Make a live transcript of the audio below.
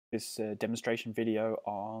This demonstration video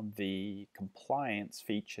on the compliance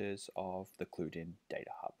features of the CluedIn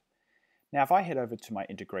Data Hub. Now, if I head over to my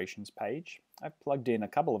integrations page, I've plugged in a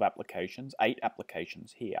couple of applications, 8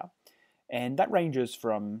 applications here, and that ranges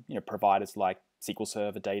from providers like SQL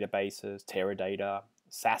Server databases, Teradata,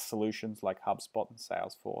 SaaS solutions like HubSpot and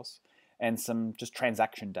Salesforce, and some just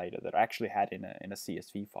transaction data that I actually had in a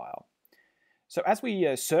CSV file. So as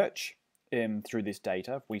we search through this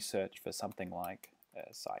data, if we search for something like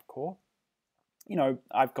Sitecore,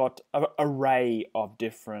 I've got an array of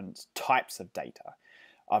different types of data.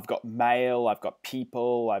 I've got mail, I've got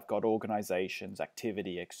people, I've got organizations,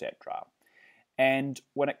 activity, etc. And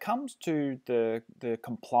when it comes to the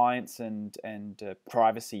compliance and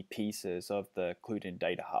privacy pieces of the CluedIn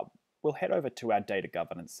Data Hub, we'll head over to our data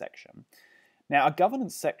governance section. Now, our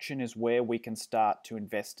governance section is where we can start to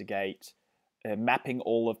investigate mapping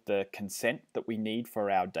all of the consent that we need for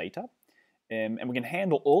our data. And we can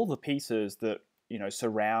handle all the pieces that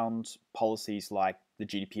surround policies like the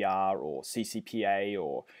GDPR or CCPA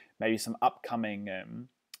or maybe some upcoming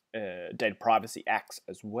data privacy acts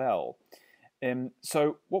as well.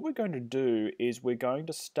 So what we're going to do is we're going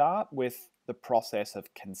to start with the process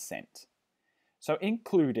of consent. So in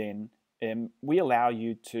CluedIn, we allow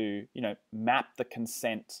you to map the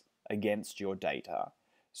consent against your data.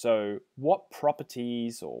 So what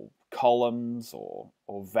properties or columns or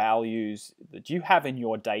values that you have in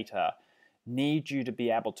your data need you to be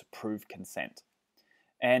able to prove consent.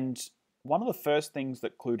 And one of the first things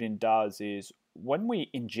that CluedIn does is when we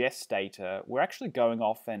ingest data, we're actually going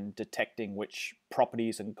off and detecting which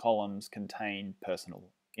properties and columns contain personal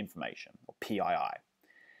information, or PII.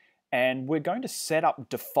 And we're going to set up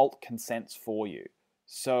default consents for you.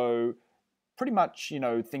 So pretty much,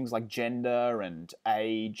 things like gender and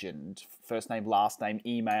age and first name, last name,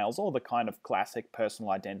 emails, all the kind of classic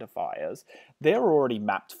personal identifiers, they're already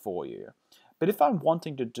mapped for you. But if I'm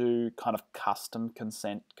wanting to do kind of custom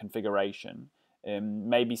consent configuration,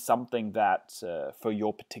 maybe something that for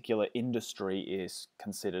your particular industry is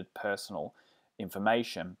considered personal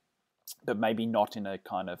information, but maybe not in a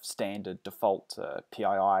kind of standard default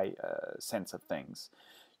PII sense of things,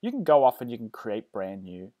 you can go off and you can create brand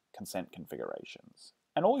new consent configurations.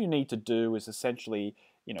 And all you need to do is essentially,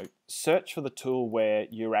 search for the tool where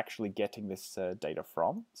you're actually getting this data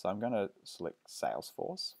from. So I'm going to select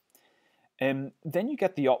Salesforce. And then you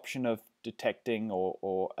get the option of detecting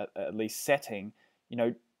or at least setting,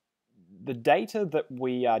 the data that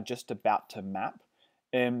we are just about to map.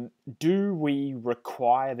 Do we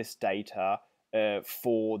require this data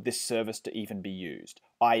for this service to even be used?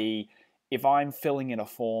 I.e., if I'm filling in a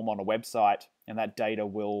form on a website and that data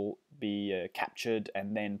will be captured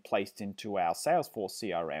and then placed into our Salesforce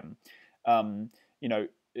CRM,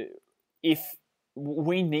 if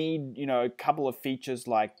we need, a couple of features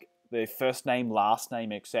like the first name, last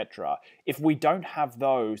name, etc. If we don't have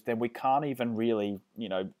those, then we can't even really,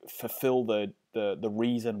 fulfill the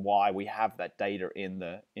reason why we have that data in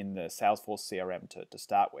the Salesforce CRM to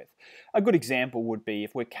start with. A good example would be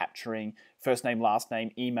if we're capturing first name, last name,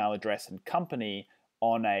 email address, and company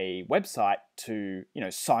on a website to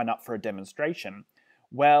sign up for a demonstration.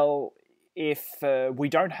 Well, if we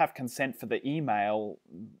don't have consent for the email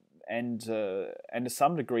and to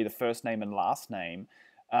some degree the first name and last name,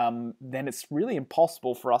 then it's really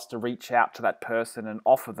impossible for us to reach out to that person and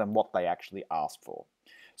offer them what they actually asked for.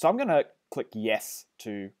 So I'm going to click yes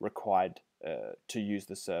to required to use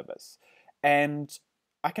the service. And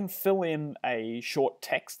I can fill in a short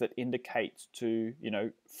text that indicates to,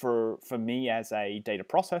 for me as a data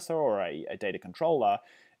processor or a data controller,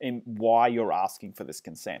 in why you're asking for this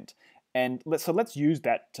consent. And let's use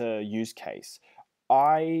that use case.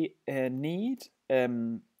 I need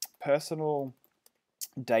personal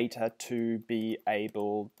data to be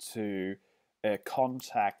able to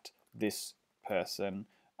contact this person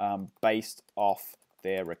based off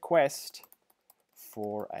their request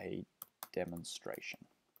for a demonstration.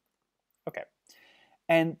 Okay,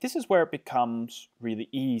 and this is where it becomes really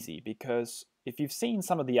easy, because if you've seen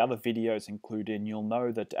some of the other videos in CluedIn, you'll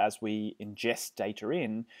know that as we ingest data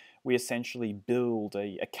in, we essentially build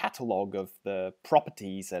a catalog of the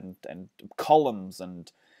properties and columns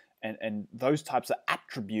and those types of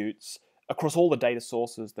attributes across all the data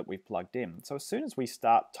sources that we've plugged in. So as soon as we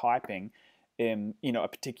start typing in, a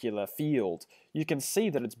particular field, you can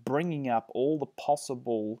see that it's bringing up all the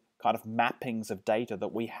possible kind of mappings of data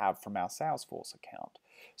that we have from our Salesforce account.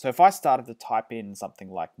 So if I started to type in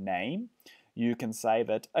something like name, you can say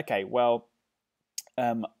that, okay, well,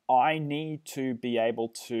 I need to be able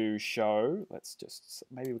to show,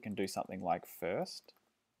 maybe we can do something like first.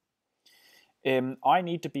 I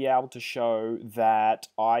need to be able to show that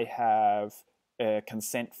I have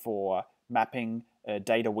consent for mapping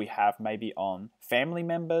data we have maybe on family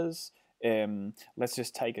members. Let's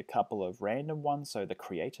just take a couple of random ones. So the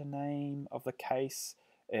creator name of the case,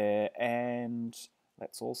 and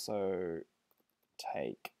let's also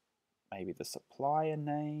take maybe the supplier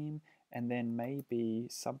name, and then maybe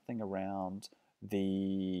something around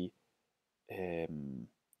the,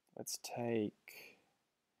 let's take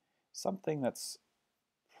something that's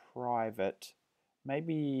private,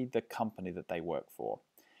 maybe the company that they work for.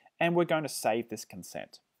 And we're going to save this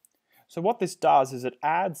consent. So what this does is it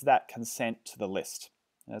adds that consent to the list.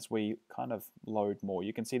 As we kind of load more,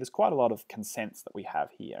 you can see there's quite a lot of consents that we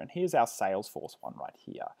have here. And here's our Salesforce one right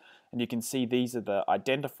here. And you can see these are the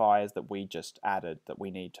identifiers that we just added that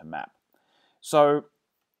we need to map. So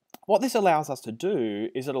what this allows us to do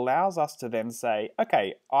is it allows us to then say,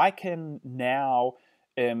 okay, I can now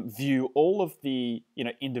view all of the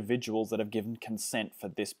individuals that have given consent for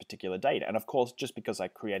this particular data. And of course, just because I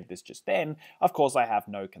created this just then, of course I have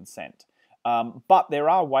no consent. But there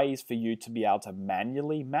are ways for you to be able to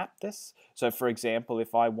manually map this. So for example,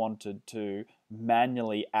 if I wanted to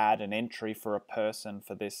manually add an entry for a person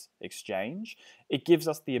for this exchange, it gives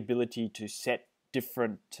us the ability to set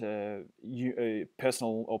different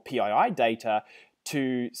personal or PII data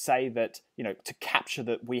to say that, to capture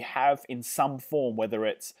that we have in some form, whether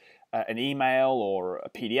it's an email or a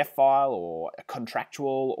PDF file or a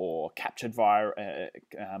contractual or captured via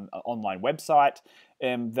an online website,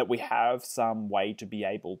 that we have some way to be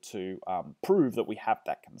able to prove that we have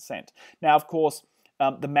that consent. Now, of course,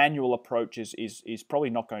 the manual approach is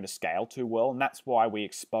probably not going to scale too well, and that's why we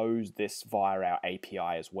expose this via our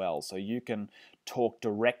API as well. So you can talk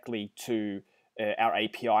directly to our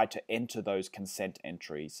API to enter those consent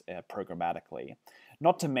entries programmatically.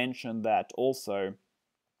 Not to mention that also,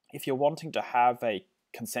 if you're wanting to have a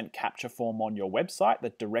consent capture form on your website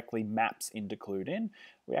that directly maps into CluedIn,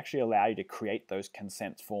 we actually allow you to create those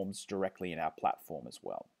consent forms directly in our platform as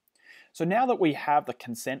well. So now that we have the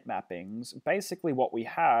consent mappings, basically what we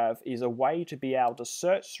have is a way to be able to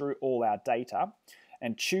search through all our data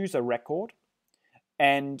and choose a record,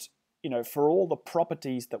 and for all the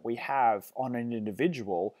properties that we have on an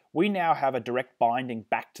individual, we now have a direct binding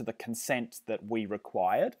back to the consent that we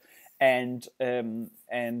required. And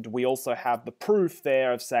we also have the proof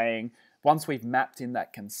there of saying, once we've mapped in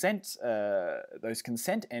that consent, those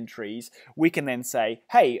consent entries, we can then say,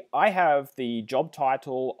 hey, I have the job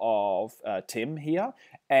title of Tim here,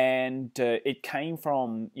 and it came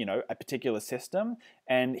from a particular system,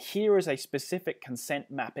 and here is a specific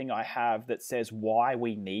consent mapping I have that says why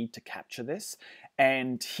we need to capture this,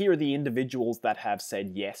 and here are the individuals that have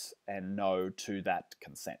said yes and no to that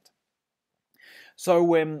consent.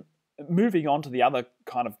 So moving on to the other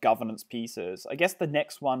kind of governance pieces, I guess the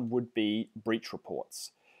next one would be breach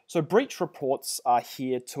reports. So breach reports are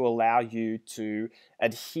here to allow you to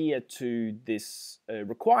adhere to this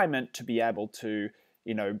requirement to be able to,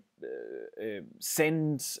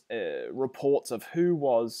 send reports of who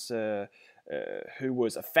was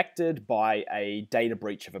affected by a data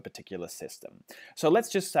breach of a particular system. So let's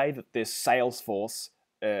just say that this Salesforce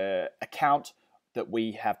account that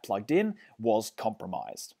we have plugged in was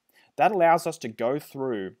compromised. That allows us to go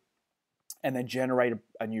through and then generate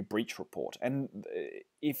a new breach report. And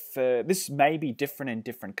if this may be different in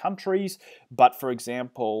different countries, but for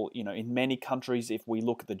example, in many countries, if we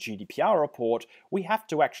look at the GDPR report, we have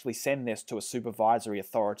to actually send this to a supervisory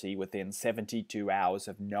authority within 72 hours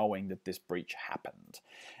of knowing that this breach happened.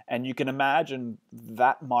 And you can imagine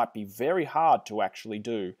that might be very hard to actually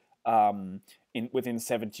do within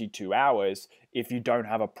 72 hours if you don't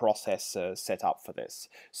have a process set up for this.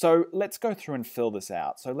 So let's go through and fill this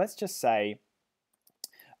out. So let's just say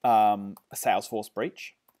a Salesforce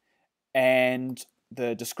breach, and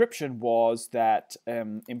the description was that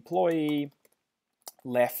employee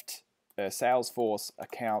left a Salesforce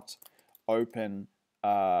account open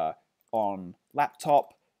on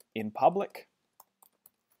laptop in public.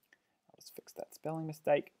 Let's fix that spelling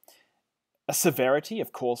mistake. A severity,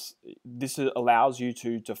 of course, this allows you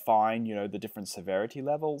to define, the different severity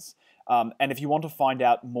levels. And if you want to find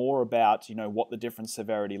out more about, what the different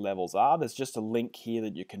severity levels are, there's just a link here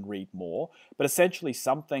that you can read more. But essentially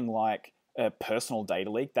something like a personal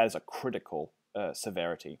data leak, that is a critical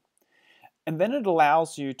severity. And then it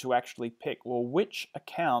allows you to actually pick, well, which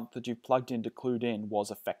account that you plugged into CluedIn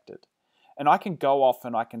was affected. And I can go off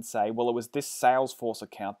and I can say, well, it was this Salesforce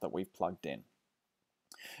account that we've plugged in.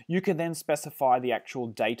 You can then specify the actual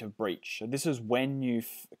date of breach. So this is when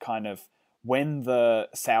when the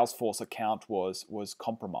Salesforce account was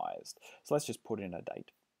compromised. So let's just put in a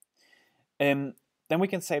date. Then we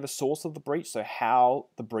can say the source of the breach, so how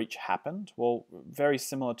the breach happened. Well, very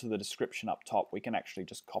similar to the description up top, we can actually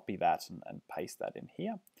just copy that and paste that in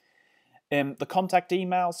here. The contact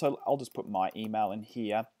email, so I'll just put my email in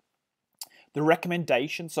here. The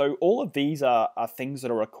recommendation, so all of these are things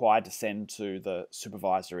that are required to send to the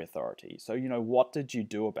supervisory authority. So, what did you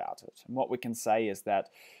do about it? And what we can say is that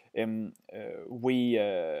we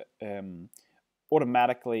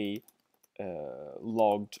automatically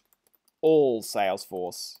logged all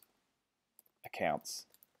Salesforce accounts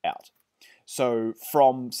out. So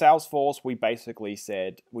from Salesforce, we basically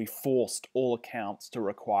said we forced all accounts to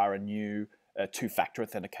require a new two-factor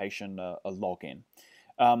authentication, a login.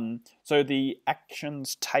 So the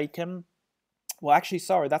actions taken, well, actually,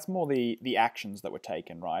 sorry, that's more the actions that were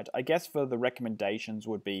taken, right? I guess for the recommendations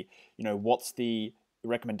would be, what's the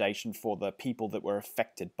recommendation for the people that were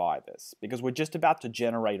affected by this? Because we're just about to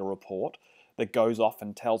generate a report that goes off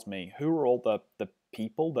and tells me who are all the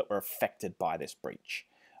people that were affected by this breach.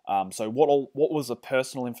 So what was the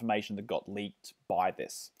personal information that got leaked by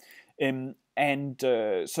this? So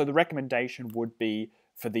the recommendation would be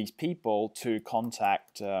for these people to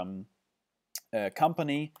contact a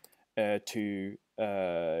company to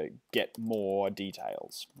get more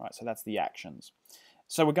details, right? So that's the actions.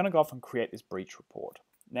 So we're going to go off and create this breach report.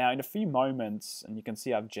 Now, in a few moments, and you can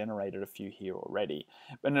see I've generated a few here already,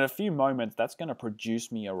 but in a few moments, that's going to produce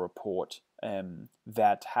me a report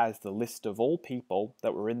that has the list of all people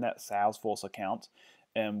that were in that Salesforce account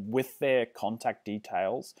with their contact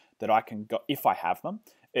details that I can go, if I have them,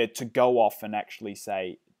 to go off and actually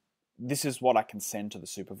say, this is what I can send to the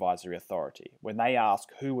supervisory authority. When they ask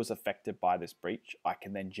who was affected by this breach, I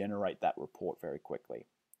can then generate that report very quickly.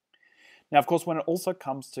 Now, of course, when it also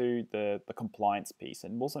comes to the compliance piece,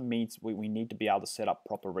 it also means we need to be able to set up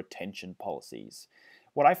proper retention policies.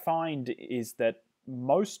 What I find is that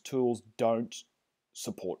most tools don't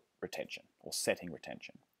support retention or setting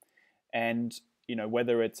retention. And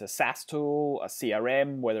whether it's a SaaS tool, a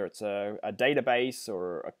CRM, whether it's a database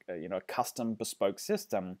or a custom bespoke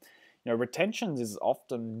system, retentions is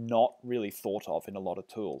often not really thought of in a lot of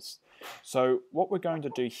tools. So what we're going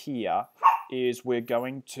to do here is we're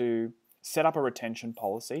going to set up a retention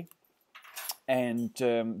policy, and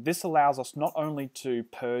this allows us not only to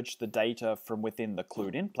purge the data from within the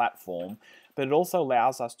CluedIn platform, but it also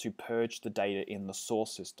allows us to purge the data in the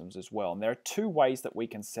source systems as well. And there are two ways that we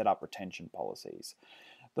can set up retention policies.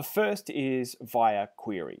 The first is via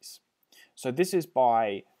queries. So this is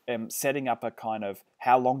by setting up a kind of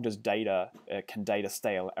how long does data can data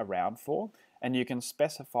stay around for, and you can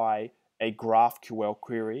specify a GraphQL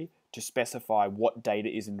query to specify what data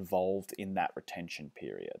is involved in that retention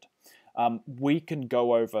period. We can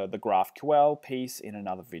go over the GraphQL piece in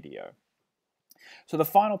another video. So the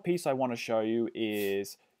final piece I want to show you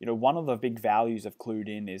is, one of the big values of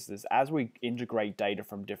CluedIn is this: as we integrate data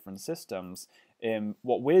from different systems,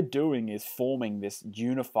 what we're doing is forming this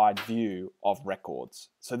unified view of records.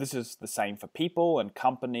 So this is the same for people and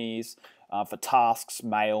companies, for tasks,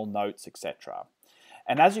 mail, notes, etc.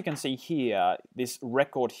 And as you can see here, this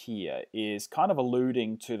record here is kind of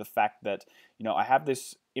alluding to the fact that, I have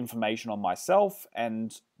this information on myself,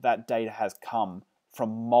 and that data has come from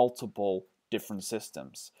multiple different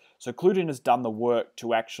systems. So CluedIn has done the work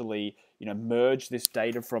to actually, merge this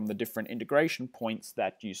data from the different integration points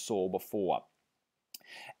that you saw before.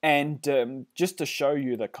 And just to show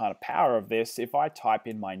you the kind of power of this, if I type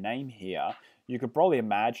in my name here, you could probably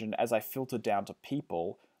imagine as I filter down to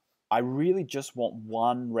people, I really just want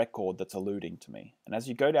one record that's alluding to me. And as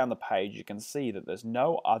you go down the page, you can see that there's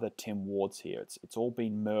no other Tim Wards here. It's all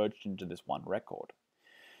been merged into this one record.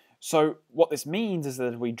 So what this means is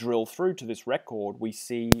that if we drill through to this record, we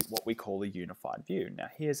see what we call a unified view. Now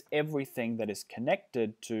here's everything that is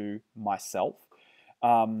connected to myself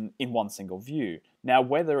in one single view. Now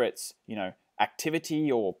whether it's,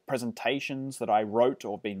 activity or presentations that I wrote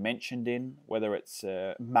or been mentioned in, whether it's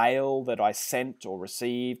mail that I sent or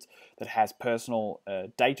received that has personal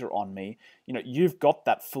data on me, you've got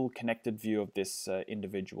that full connected view of this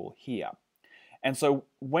individual here. And so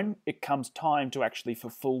when it comes time to actually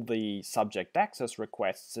fulfill the subject access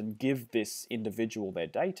requests and give this individual their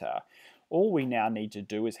data, all we now need to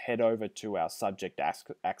do is head over to our subject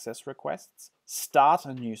access requests, start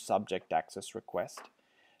a new subject access request.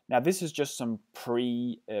 Now this is just some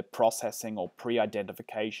pre-processing or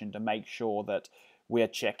pre-identification to make sure that we're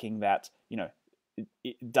checking that,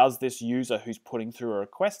 does this user who's putting through a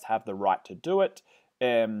request have the right to do it?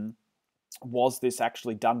 Was this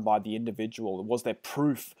actually done by the individual? Was there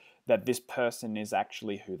proof that this person is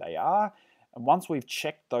actually who they are? And once we've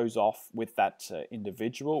checked those off with that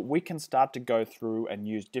individual, we can start to go through and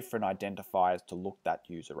use different identifiers to look that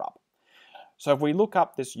user up. So if we look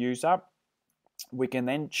up this user, we can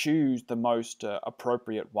then choose the most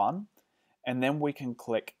appropriate one, and then we can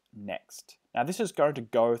click Next. Now this is going to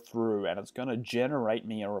go through and it's going to generate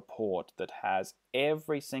me a report that has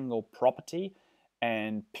every single property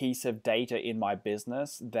and piece of data in my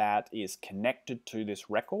business that is connected to this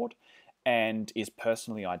record and is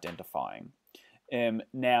personally identifying.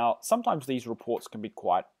 Now, sometimes these reports can be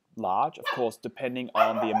quite large. Of course, depending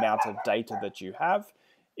on the amount of data that you have,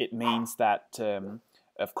 it means that,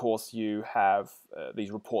 of course, you have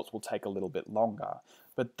these reports will take a little bit longer.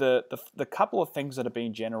 But the couple of things that are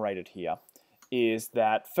being generated here is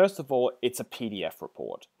that, first of all, it's a PDF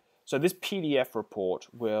report. So this PDF report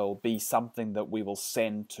will be something that we will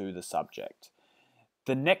send to the subject.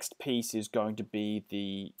 The next piece is going to be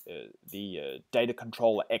the data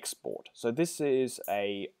controller export. So this is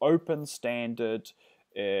a open standard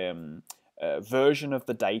version of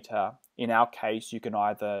the data. In our case, you can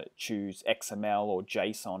either choose XML or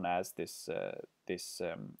JSON as this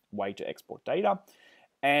way to export data,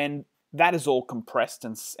 and that is all compressed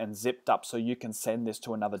and zipped up, so you can send this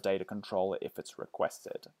to another data controller if it's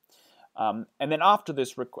requested. And then after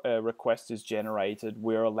this request is generated,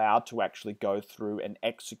 we're allowed to actually go through and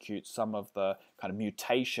execute some of the kind of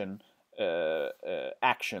mutation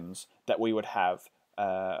actions that we would have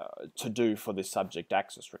to do for this subject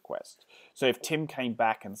access request. So if Tim came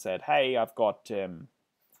back and said, "Hey, I've got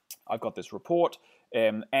this report,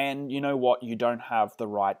 and you know what? You don't have the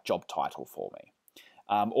right job title for me."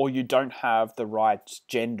 Or you don't have the right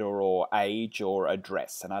gender or age or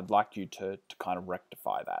address, and I'd like you to kind of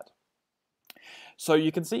rectify that. So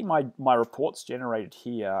you can see my reports generated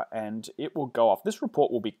here, and it will go off. This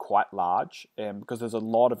report will be quite large because there's a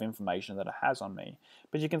lot of information that it has on me.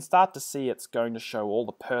 But you can start to see it's going to show all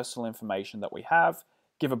the personal information that we have,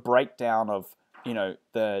 give a breakdown of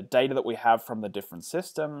the data that we have from the different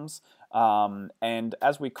systems, and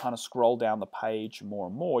as we kind of scroll down the page more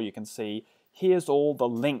and more, you can see here's all the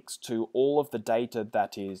links to all of the data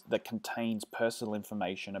that contains personal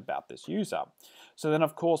information about this user. So then,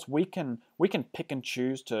 of course, we can pick and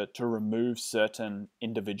choose to remove certain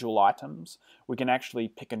individual items. We can actually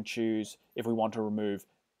pick and choose if we want to remove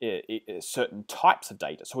certain types of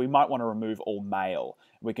data. So we might want to remove all mail.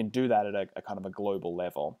 We can do that at a kind of a global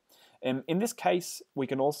level. And in this case, we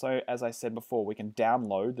can also, as I said before, we can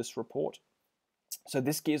download this report. So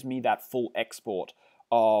this gives me that full export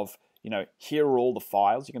of, here are all the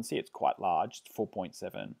files. You can see it's quite large, it's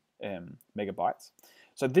 4.7 megabytes.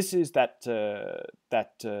 So this is that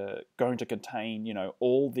going to contain,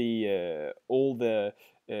 all the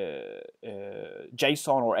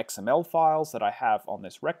JSON or XML files that I have on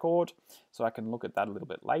this record. So I can look at that a little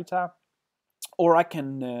bit later, or I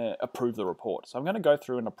can approve the report. So I'm going to go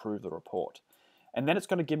through and approve the report, and then it's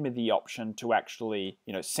going to give me the option to actually,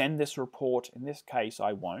 send this report. In this case,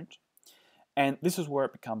 I won't. And this is where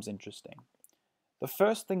it becomes interesting. The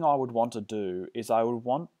first thing I would want to do is I would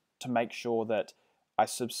want to make sure that I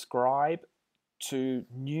subscribe to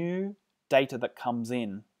new data that comes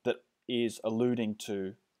in that is alluding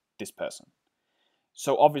to this person.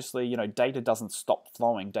 So obviously, data doesn't stop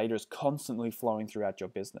flowing. Data is constantly flowing throughout your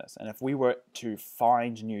business. And if we were to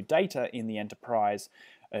find new data in the enterprise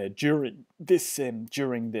during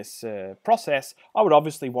this process, I would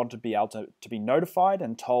obviously want to be able to be notified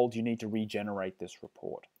and told you need to regenerate this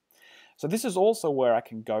report. So this is also where I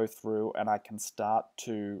can go through and I can start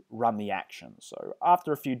to run the actions. So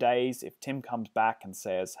after a few days, if Tim comes back and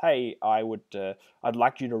says, "Hey, I'd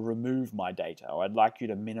like you to remove my data," or "I'd like you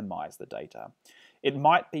to minimize the data," it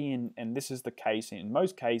might be, and this is the case in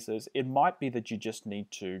most cases, it might be that you just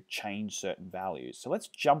need to change certain values. So let's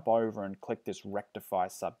jump over and click this rectify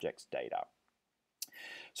subjects data.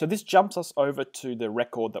 So this jumps us over to the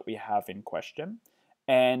record that we have in question.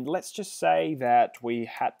 And let's just say that we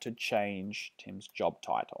had to change Tim's job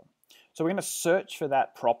title. So we're going to search for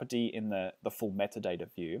that property in the full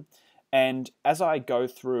metadata view. And as I go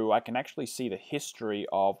through, I can actually see the history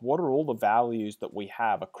of what are all the values that we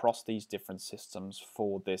have across these different systems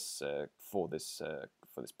for this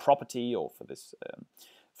property or for this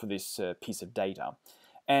piece of data.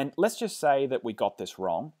 And let's just say that we got this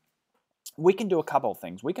wrong. We can do a couple of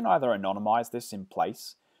things. We can either anonymize this in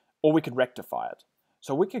place, or we could rectify it.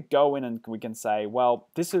 So we could go in and we can say, well,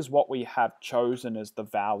 this is what we have chosen as the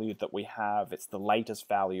value that we have. It's the latest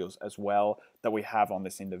values as well that we have on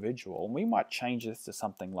this individual. And we might change this to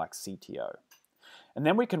something like CTO. And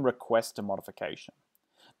then we can request a modification.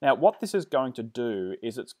 Now, what this is going to do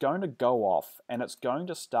is it's going to go off and it's going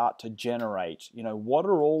to start to generate, what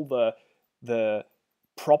are all the what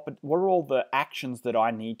are all the actions that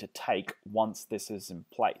I need to take once this is in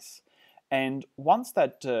place. And once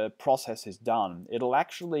that process is done, it'll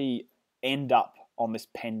actually end up on this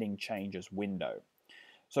pending changes window.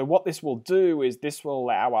 So what this will do is this will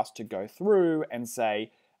allow us to go through and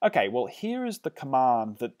say, okay, well, here is the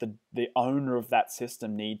command that the owner of that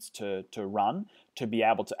system needs to run to be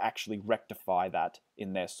able to actually rectify that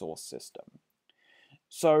in their source system.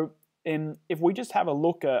 So if we just have a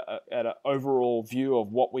look at an overall view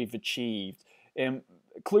of what we've achieved,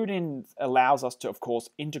 CluedIn allows us to, of course,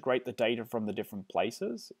 integrate the data from the different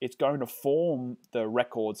places. It's going to form the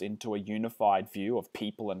records into a unified view of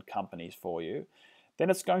people and companies for you. Then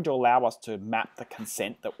it's going to allow us to map the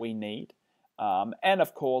consent that we need. And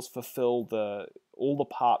of course, fulfill all the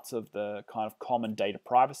parts of the kind of common data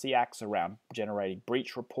privacy acts around generating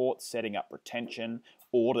breach reports, setting up retention,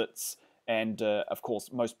 audits, and of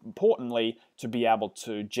course, most importantly, to be able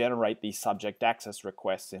to generate these subject access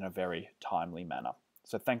requests in a very timely manner.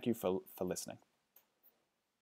 So thank you for listening.